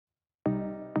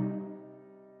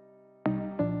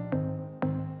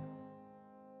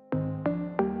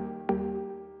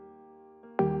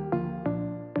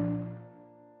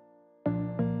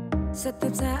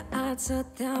Setiap saat,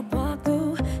 setiap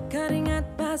waktu, keringat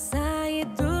basahi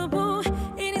tubuh.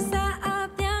 Ini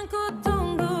saat yang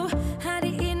kutunggu.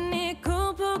 Hari ini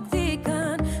ku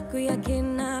buktikan, ku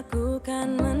yakin aku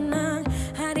kan menang.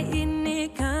 Hari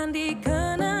ini kan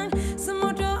dikenang,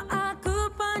 semua doa ku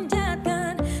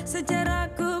panjatkan, sejarah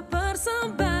ku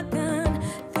persembahkan.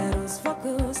 Terus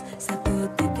fokus satu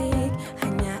titik,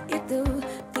 hanya itu,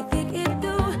 titik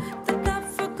itu. Tetap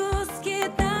fokus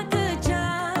kita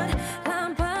kejar,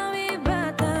 lampaui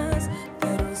batas.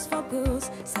 Terus fokus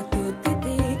satu titik.